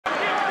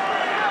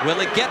Will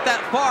it get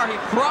that far? He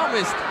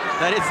promised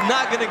that it's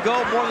not going to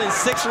go more than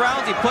 6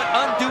 rounds. He put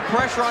undue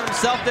pressure on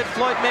himself, did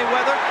Floyd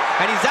Mayweather,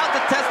 and he's out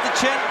to test the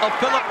chin of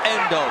Philip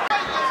Ndou.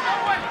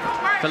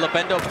 Philip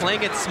Ndou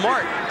playing it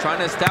smart,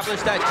 trying to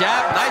establish that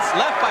jab. Nice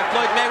left by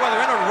Floyd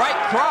Mayweather and a right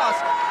cross,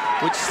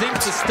 which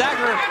seems to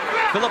stagger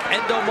Philip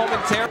Ndou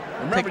momentarily.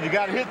 Remember, you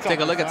got to hit something.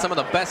 Take a look at some of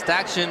the best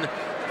action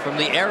from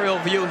the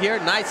aerial view here.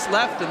 Nice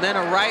left and then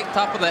a right,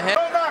 top of the head.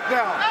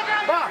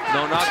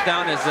 No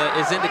knockdown is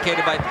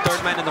indicated by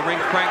third man in the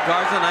ring, Frank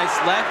Garza. Nice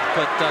left,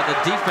 but the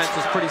defense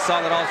was pretty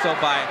solid also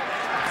by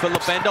Philip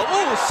Ndou.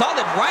 Ooh,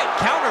 solid right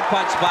counter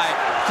punch by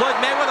Floyd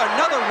Mayweather.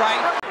 Another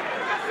right.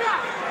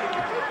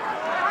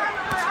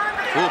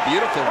 Ooh,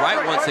 beautiful right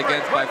once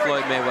again by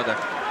Floyd Mayweather.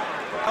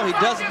 Oh, he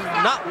does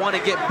not want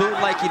to get booed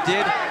like he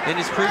did in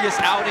his previous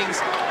outings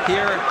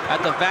here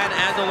at the Van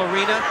Andel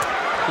Arena.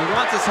 He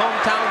wants his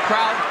hometown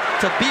crowd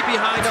to be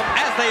behind him,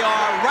 as they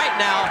are right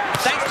now,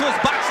 thanks to his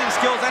boxing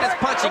skills and his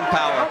punching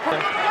power.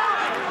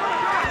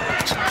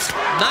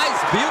 Nice,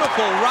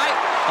 beautiful right.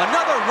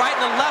 Another right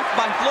and a left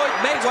by Floyd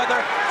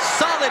Mayweather.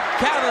 Solid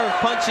counter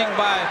punching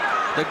by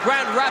the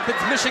Grand Rapids,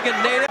 Michigan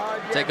native.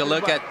 Take a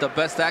look at the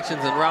best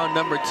actions in round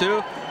number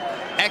 2.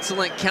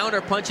 Excellent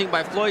counter punching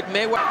by Floyd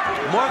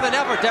Mayweather. More than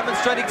ever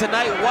demonstrating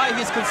tonight why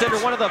he's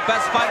considered one of the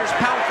best fighters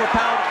pound for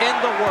pound in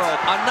the world.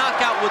 A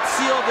knockout would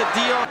seal the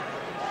deal.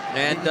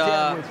 And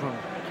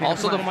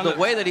also the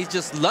way that he's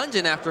just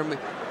lunging after him.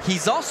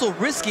 He's also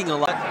risking a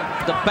lot.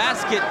 The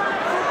basket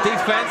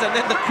defense and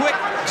then the quick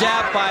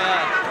jab by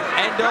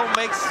Ndou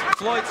makes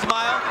Floyd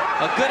smile.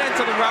 A good end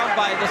to the round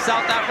by the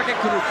South African,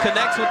 who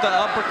connects with the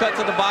uppercut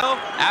to the bottom.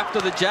 After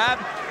the jab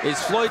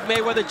is Floyd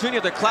Mayweather Jr.,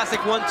 the classic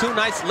 1-2.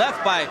 Nice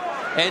left by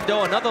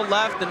Ndou, another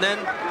left, and then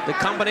the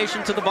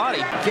combination to the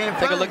body.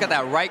 Take a look at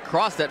that right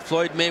cross that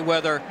Floyd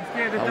Mayweather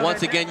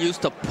once again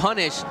used to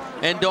punish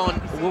Ndou.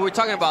 And what we're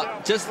talking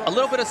about, just a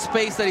little bit of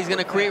space that he's going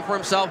to create for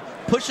himself.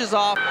 Pushes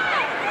off.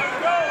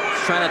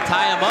 He's trying to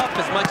tie him up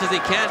as much as he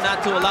can,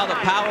 not to allow the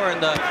power and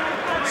the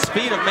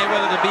speed of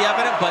Mayweather to be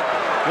evident. But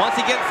once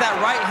he gets that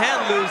right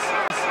hand loose,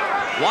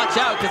 watch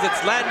out, because it's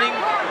landing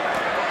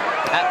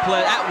at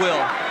will.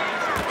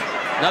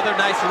 Another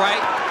nice right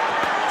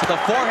to the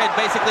forehead,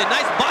 basically. A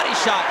nice body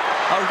shot.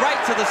 A right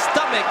to the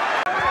stomach.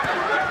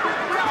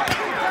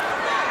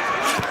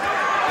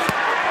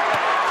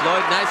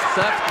 Floyd, nice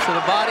left to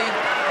the body.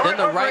 Then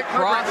the right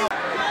cross.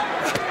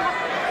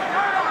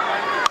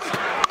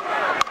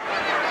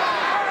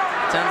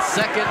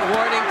 10-second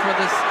warning for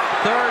this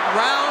third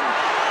round.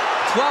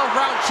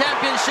 12-round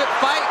championship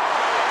fight.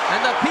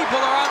 And the people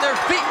are on their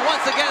feet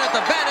once again at the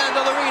Van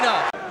Andel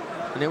Arena.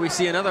 And then we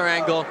see another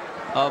angle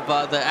of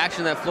the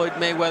action that Floyd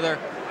Mayweather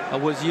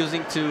was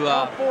using to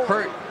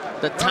hurt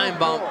the time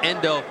bomb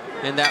Ndou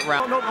in that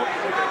round.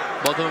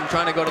 Both of them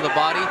trying to go to the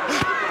body.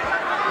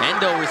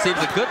 Ndou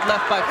receives a good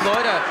left by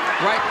Floyd, a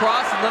right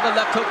cross, another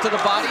left hook to the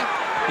body.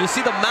 You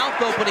see the mouth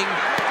opening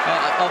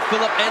of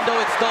Philip Ndou.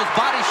 It's those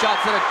body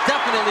shots that are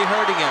definitely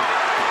hurting him.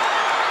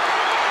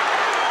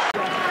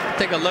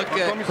 Take a look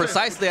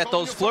precisely at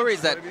those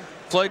flurries that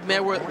Floyd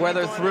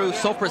Mayweather threw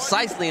so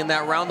precisely in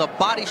that round. The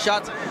body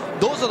shots,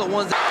 those are the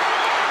ones that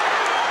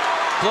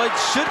Floyd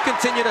should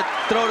continue to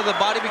throw to the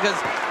body, because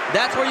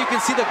that's where you can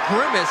see the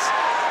grimace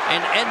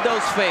in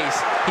Ndou's face.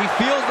 He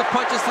feels the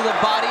punches to the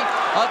body.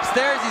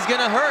 Upstairs, he's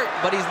going to hurt,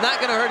 but he's not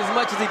going to hurt as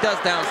much as he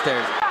does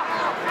downstairs.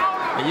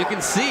 And you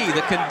can see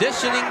the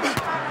conditioning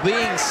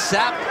being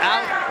sapped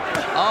out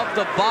of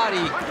the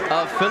body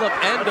of Philip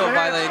Ndou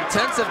by the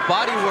intensive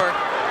body work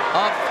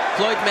of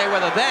Floyd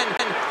Mayweather. Then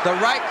the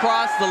right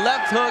cross, the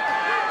left hook,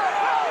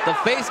 the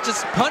face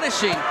just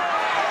punishing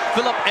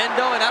Philip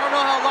Ndou. And I don't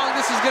know how long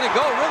this is going to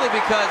go, really,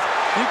 because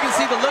you can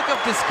see the look of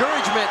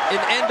discouragement in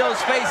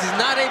Ndou's face. He's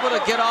not able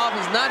to get off.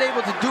 He's not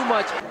able to do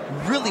much.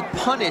 Really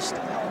punished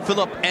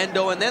Philip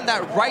Ndou. And then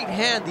that right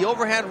hand, the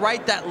overhand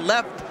right, that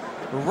left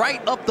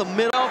right up the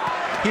middle.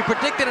 He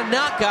predicted a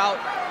knockout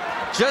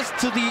just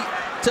to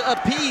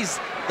appease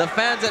the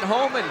fans at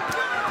home, and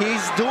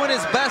he's doing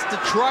his best to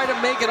try to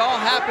make it all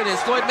happen.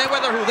 It's Floyd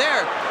Mayweather who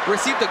there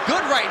received a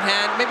good right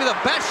hand, maybe the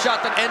best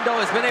shot that Ndou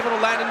has been able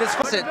to land in this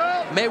fight.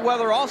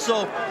 Mayweather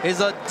also is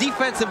a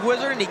defensive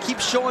wizard, and he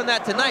keeps showing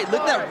that tonight.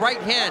 Look at that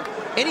right hand.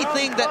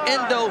 Anything that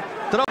Ndou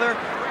throws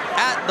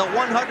at the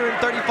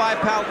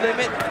 135-pound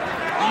limit.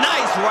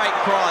 Nice right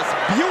cross.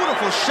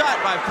 Beautiful shot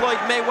by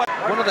Floyd Mayweather.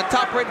 One of the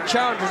top-rated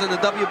challengers in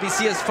the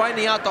WBC is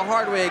finding out the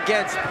hard way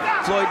against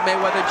Floyd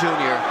Mayweather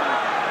Jr.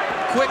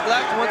 Quick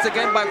left once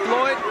again by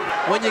Floyd.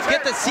 When you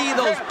get to see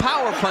those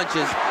power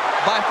punches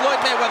by Floyd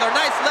Mayweather.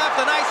 Nice left,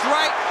 a nice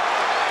right.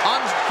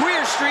 On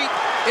Greer Street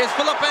is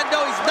Philip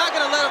Ndou. He's not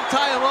going to let him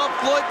tie him up.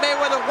 Floyd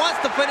Mayweather wants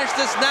to finish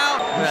this now.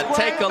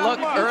 Take a look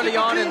early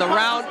on in the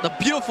round. The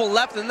beautiful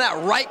left and that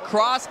right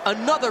cross.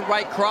 Another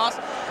right cross.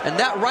 And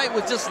that right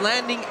was just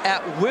landing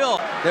at will.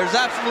 There's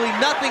absolutely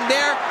nothing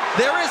there.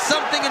 There is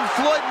something in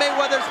Floyd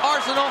Mayweather's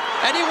arsenal,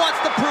 and he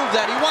wants to prove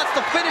that. He wants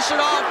to finish it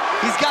off.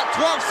 He's got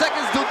 12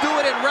 seconds to do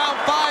it in round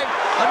 5.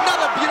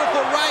 Another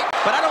beautiful right,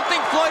 but I don't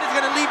think Floyd is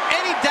going to leave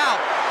any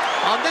doubt.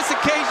 On this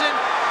occasion,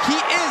 he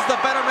is the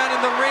better man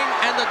in the ring,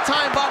 and the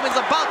time bomb is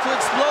about to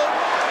explode,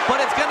 but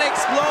it's going to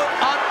explode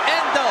on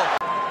Ndou.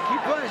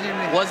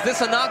 Was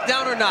this a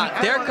knockdown or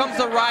not? There comes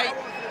the right.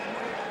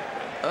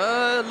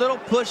 A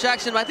little push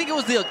action. I think it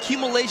was the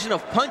accumulation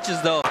of punches,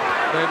 though.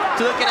 They're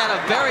looking at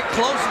it very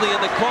closely in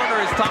the corner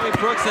is Tommy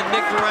Brooks and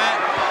Nick Durant.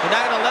 They're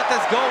not going to let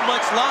this go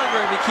much longer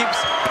if he keeps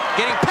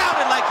getting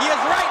pounded like he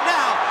is right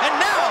now. And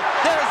now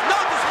there is no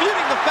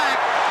disputing the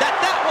fact that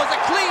that was a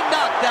clean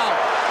knockdown.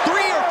 3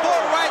 or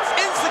 4 rights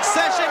in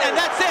succession, and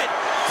that's it.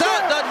 So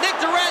Nick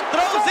Durant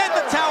throws in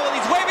the towel.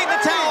 He's waving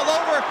the towel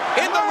over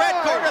in the red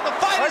corner. The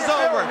fight is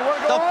over.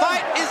 The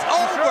fight is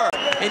over.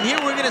 And here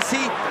we're going to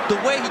see the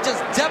way he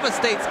just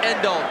devastates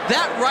Ndou.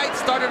 That right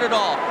started it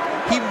all.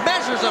 He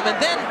measures him, and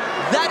then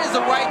that is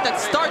a right that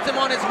starts him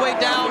on his way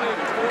down.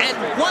 And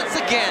once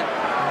again,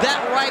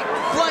 that right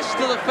flush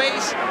to the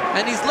face,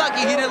 and he's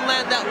lucky he didn't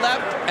land that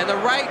left. And the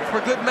right for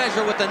good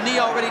measure with the knee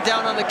already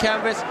down on the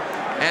canvas.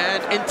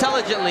 And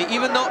intelligently,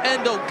 even though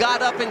Ndou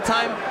got up in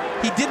time,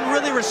 he didn't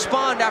really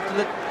respond after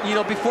the,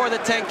 before the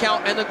 10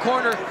 count. And the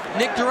corner,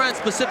 Nick Durant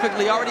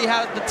specifically, already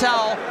had the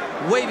towel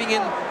waving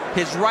in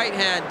his right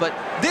hand. But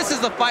this is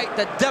the fight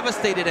that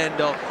devastated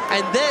Ndou.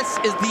 And this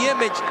is the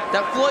image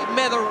that Floyd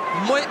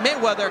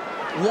Mayweather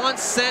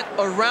wants sent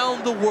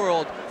around the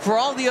world for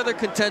all the other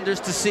contenders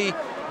to see.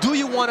 Do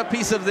you want a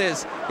piece of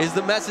this? Is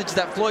the message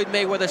that Floyd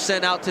Mayweather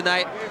sent out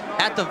tonight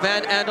at the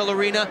Van Andel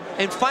Arena.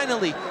 And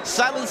finally,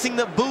 silencing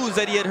the boos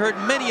that he had heard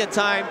many a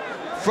time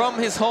from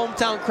his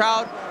hometown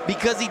crowd,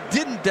 because he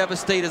didn't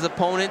devastate his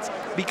opponents,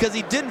 because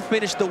he didn't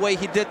finish the way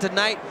he did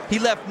tonight. He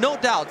left no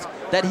doubts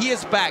that he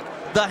is back.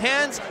 The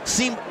hands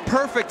seem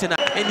perfect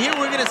tonight. And here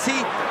we're going to see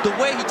the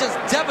way he just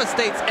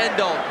devastates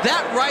Ndou.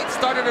 That right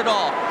started it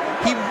all.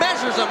 He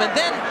measures him, and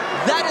then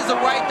that is a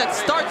right that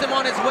starts him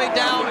on his way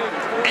down.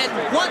 And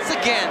once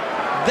again,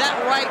 that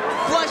right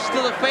flush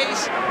to the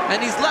face, and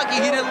he's lucky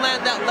he didn't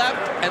land that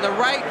left. And the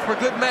right for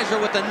good measure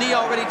with the knee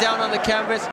already down on the canvas.